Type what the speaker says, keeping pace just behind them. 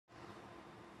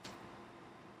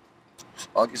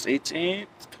August 18th,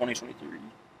 2023.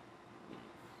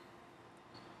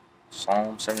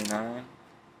 Psalm 79.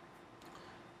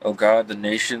 O God, the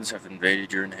nations have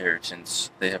invaded your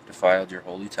inheritance. They have defiled your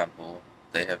holy temple.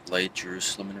 They have laid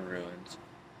Jerusalem in ruins.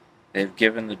 They have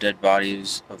given the dead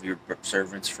bodies of your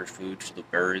servants for food to the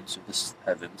birds of the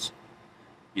heavens.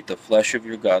 Eat the flesh of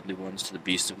your godly ones to the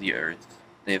beasts of the earth.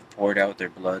 They have poured out their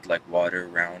blood like water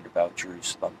round about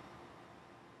Jerusalem.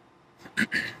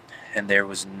 And there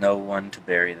was no one to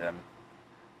bury them.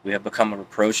 We have become a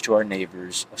reproach to our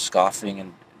neighbors, a scoffing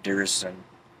and derision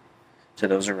to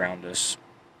those around us.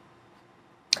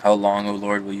 How long, O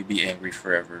Lord, will you be angry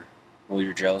forever? Will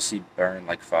your jealousy burn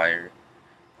like fire?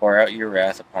 Pour out your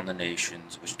wrath upon the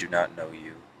nations which do not know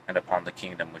you, and upon the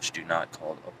kingdom which do not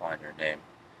call upon your name.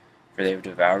 For they have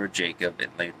devoured Jacob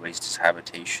and laid waste his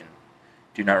habitation.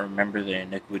 Do not remember the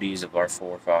iniquities of our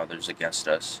forefathers against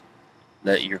us.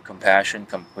 Let your compassion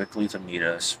come quickly to meet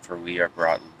us, for we are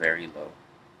brought very low.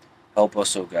 Help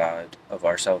us, O God, of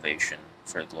our salvation,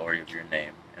 for the glory of your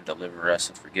name, and deliver us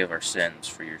and forgive our sins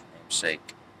for your name's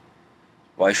sake.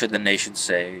 Why should the nations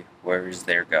say, where is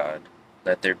their God?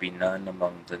 Let there be none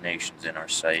among the nations in our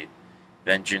sight.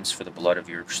 Vengeance for the blood of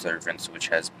your servants which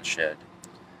has been shed.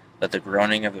 Let the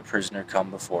groaning of the prisoner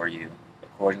come before you.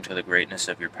 According to the greatness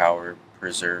of your power,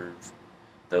 preserve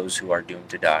those who are doomed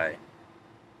to die,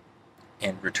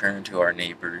 and return to our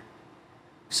neighbor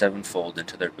sevenfold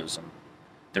into their bosom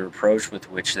the reproach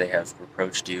with which they have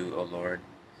reproached you, O Lord.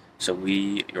 So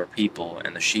we, your people,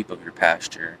 and the sheep of your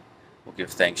pasture, will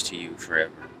give thanks to you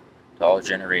forever. To all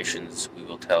generations we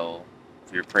will tell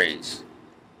of your praise.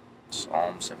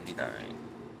 Psalm 79.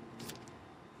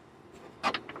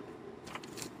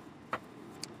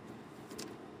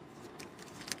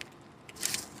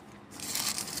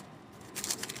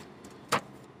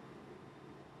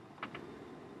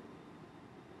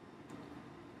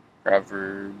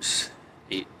 Proverbs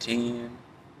 18.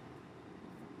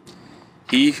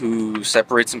 He who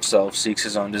separates himself seeks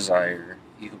his own desire.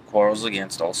 He who quarrels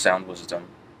against all sound wisdom.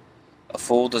 A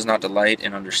fool does not delight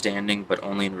in understanding, but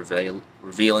only in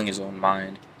revealing his own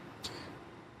mind.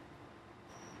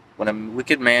 When a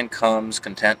wicked man comes,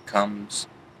 content comes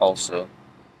also,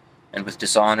 and with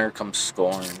dishonor comes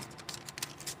scorn.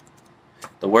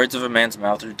 The words of a man's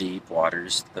mouth are deep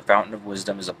waters. The fountain of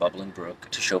wisdom is a bubbling brook.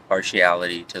 To show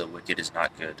partiality to the wicked is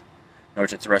not good, nor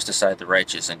to thrust aside the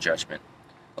righteous in judgment.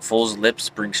 A fool's lips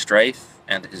bring strife,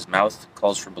 and his mouth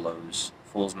calls for blows. A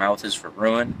fool's mouth is for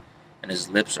ruin, and his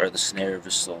lips are the snare of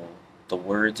his soul. The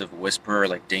words of a whisperer are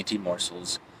like dainty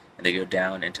morsels, and they go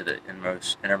down into the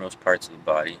innermost parts of the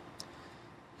body.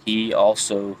 He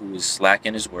also who is slack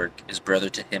in his work is brother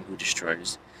to him who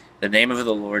destroys. The name of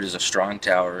the Lord is a strong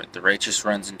tower. The righteous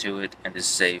runs into it and is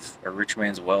safe. A rich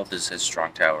man's wealth is his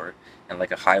strong tower, and like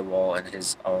a high wall in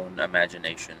his own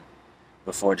imagination.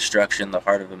 Before destruction the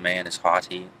heart of a man is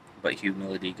haughty, but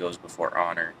humility goes before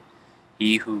honor.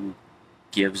 He who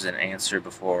gives an answer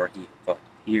before he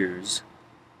hears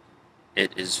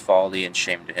it is folly and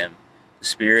shame to him. The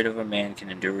spirit of a man can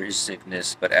endure his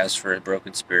sickness, but as for a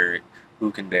broken spirit,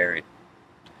 who can bear it?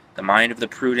 The mind of the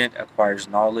prudent acquires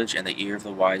knowledge, and the ear of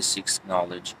the wise seeks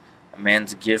knowledge. A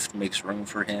man's gift makes room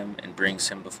for him and brings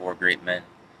him before great men.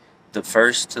 The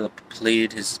first to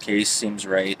plead his case seems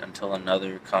right until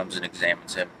another comes and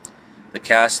examines him. The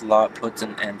cast lot puts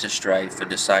an end to strife and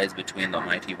decides between the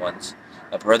mighty ones.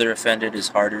 A brother offended is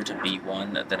harder to be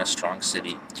won than a strong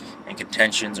city, and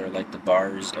contentions are like the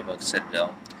bars of a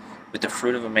citadel. With the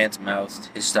fruit of a man's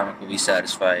mouth his stomach will be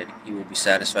satisfied. He will be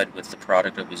satisfied with the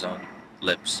product of his own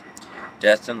lips.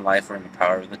 Death and life are in the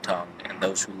power of the tongue, and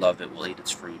those who love it will eat its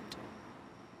fruit.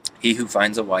 He who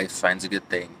finds a wife finds a good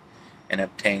thing, and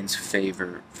obtains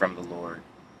favor from the Lord.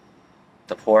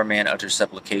 The poor man utters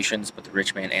supplications, but the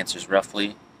rich man answers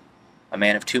roughly. A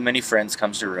man of too many friends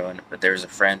comes to ruin, but there is a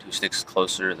friend who sticks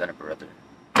closer than a brother.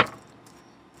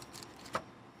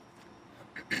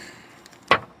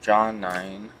 John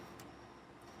 9.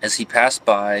 As he passed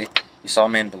by, he saw a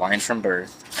man blind from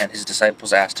birth, and his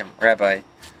disciples asked him, Rabbi,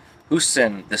 who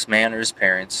sinned, this man or his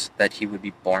parents, that he would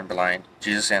be born blind?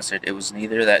 Jesus answered, It was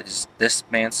neither that this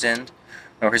man sinned,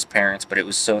 nor his parents, but it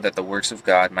was so that the works of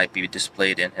God might be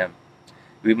displayed in him.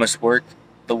 We must work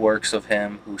the works of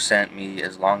him who sent me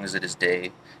as long as it is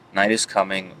day. Night is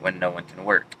coming when no one can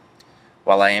work.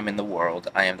 While I am in the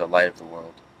world, I am the light of the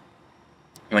world.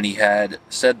 When he had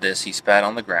said this, he spat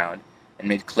on the ground, and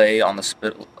made clay on the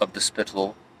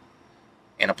spittle,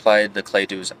 and applied the clay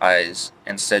to his eyes,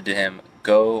 and said to him,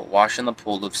 Go, wash in the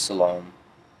pool of Siloam,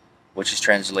 which is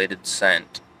translated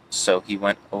sent. So he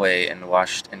went away and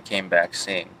washed and came back,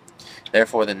 seeing.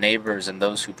 Therefore the neighbors and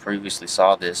those who previously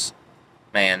saw this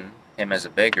man him as a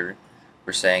beggar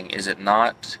were saying, "Is it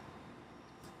not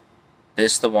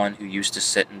this the one who used to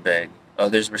sit and beg?"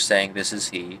 Others were saying, "This is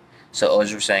he." So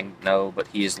others were saying, "No, but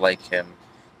he is like him."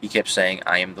 He kept saying,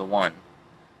 "I am the one."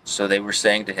 So they were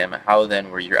saying to him, "How then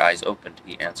were your eyes opened?"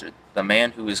 He answered, "The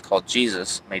man who is called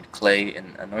Jesus made clay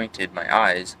and anointed my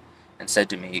eyes, and said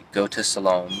to me, 'Go to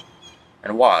Siloam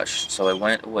and wash.' So I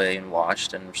went away and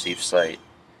washed and received sight."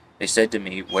 They said to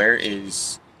me, "Where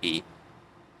is he?"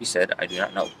 He said, "I do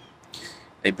not know."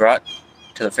 They brought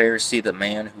to the Pharisee the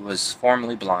man who was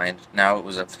formerly blind. Now it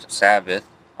was a Sabbath,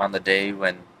 on the day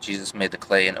when Jesus made the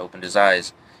clay and opened his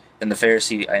eyes. Then the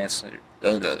Pharisee answered.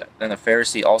 Then the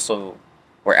Pharisee also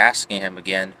were asking him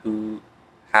again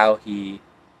how he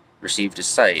received his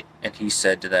sight. And he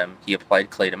said to them, "He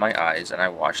applied clay to my eyes, and I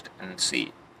washed and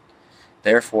see."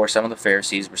 Therefore some of the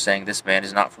Pharisees were saying, "This man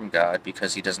is not from God,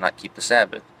 because he does not keep the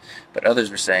Sabbath." But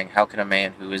others were saying, "How can a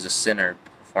man who is a sinner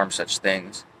perform such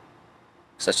things,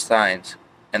 such signs?"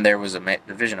 And there was a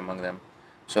division among them.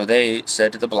 So they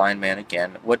said to the blind man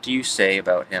again, "What do you say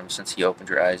about him, since he opened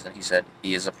your eyes?" And he said,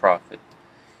 "He is a prophet."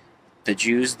 The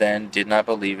Jews then did not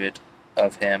believe it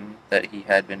of him that he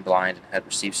had been blind and had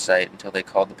received sight, until they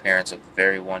called the parents of the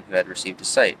very one who had received his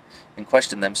sight, and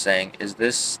questioned them, saying, "Is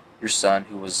this your son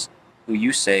who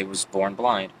you say was born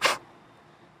blind?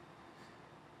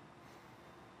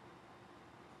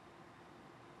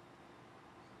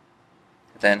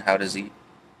 Then how does he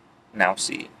now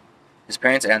see?" His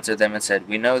parents answered them and said,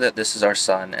 "We know that this is our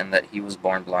son, and that he was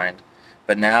born blind,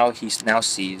 but now he now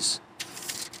sees.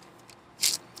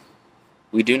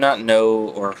 We do not know,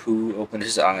 or who opened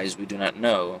his eyes, we do not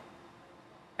know.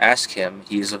 Ask him,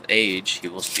 he is of age, he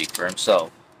will speak for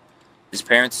himself." His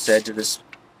parents said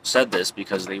this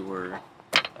because they were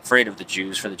afraid of the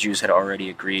Jews, for the Jews had already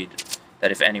agreed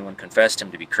that if anyone confessed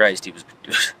him to be Christ, he was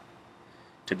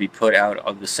to be put out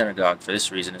of the synagogue. For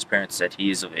this reason his parents said,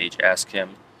 "He is of age, ask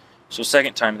him." So a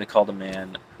second time they called a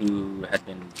man who had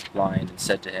been blind, and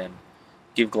said to him,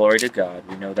 "Give glory to God.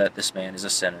 We know that this man is a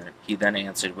sinner." He then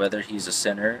answered, "Whether he is a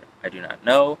sinner, I do not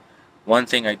know. One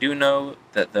thing I do know,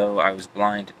 that though I was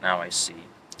blind, now I see."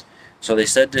 So they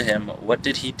said to him, "What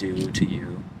did he do to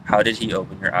you? How did he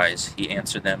open your eyes?" He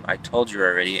answered them, "I told you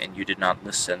already, and you did not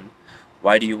listen.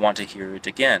 Why do you want to hear it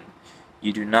again?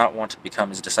 You do not want to become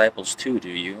his disciples too, do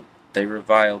you?" They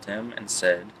reviled him and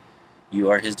said,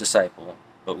 "You are his disciple,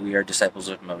 but we are disciples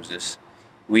of Moses.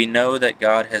 We know that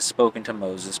God has spoken to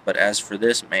Moses, but as for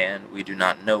this man, we do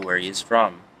not know where he is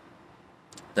from."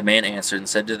 The man answered and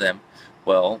said to them,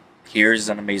 "Well, here is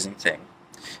an amazing thing,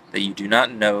 that you do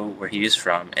not know where he is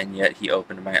from, and yet he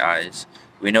opened my eyes.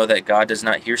 We know that God does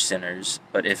not hear sinners,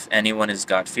 but if anyone is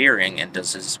God-fearing and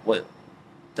does his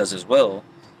will,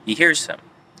 he hears him.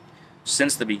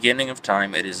 Since the beginning of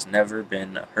time, it has never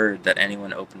been heard that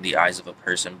anyone opened the eyes of a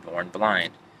person born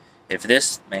blind. If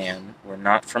this man were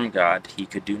not from God, he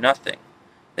could do nothing."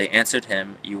 They answered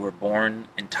him, "You were born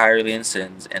entirely in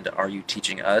sins, and are you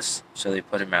teaching us?" So they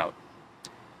put him out.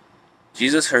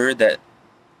 Jesus heard that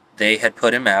they had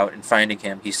put him out, and finding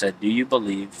him, he said, "Do you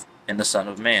believe in the Son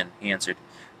of Man?" He answered,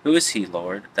 "Who is he,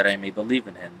 Lord, that I may believe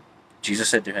in him?" Jesus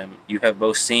said to him, "You have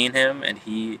both seen him, and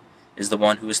he is the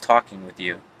one who is talking with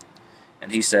you."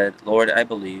 And he said, "Lord, I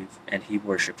believe," and he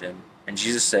worshipped him. And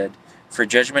Jesus said, "For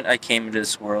judgment I came into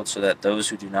this world, so that those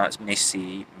who do not may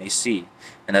see,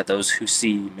 and that those who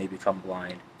see may become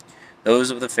blind."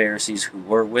 Those of the Pharisees who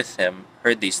were with him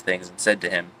heard these things, and said to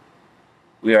him,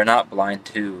 "We are not blind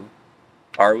too,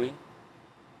 are we?"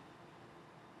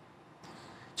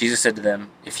 Jesus said to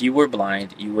them, "If you were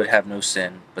blind, you would have no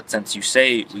sin, but since you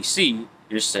say, 'We see,'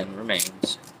 your sin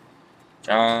remains."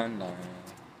 John 9.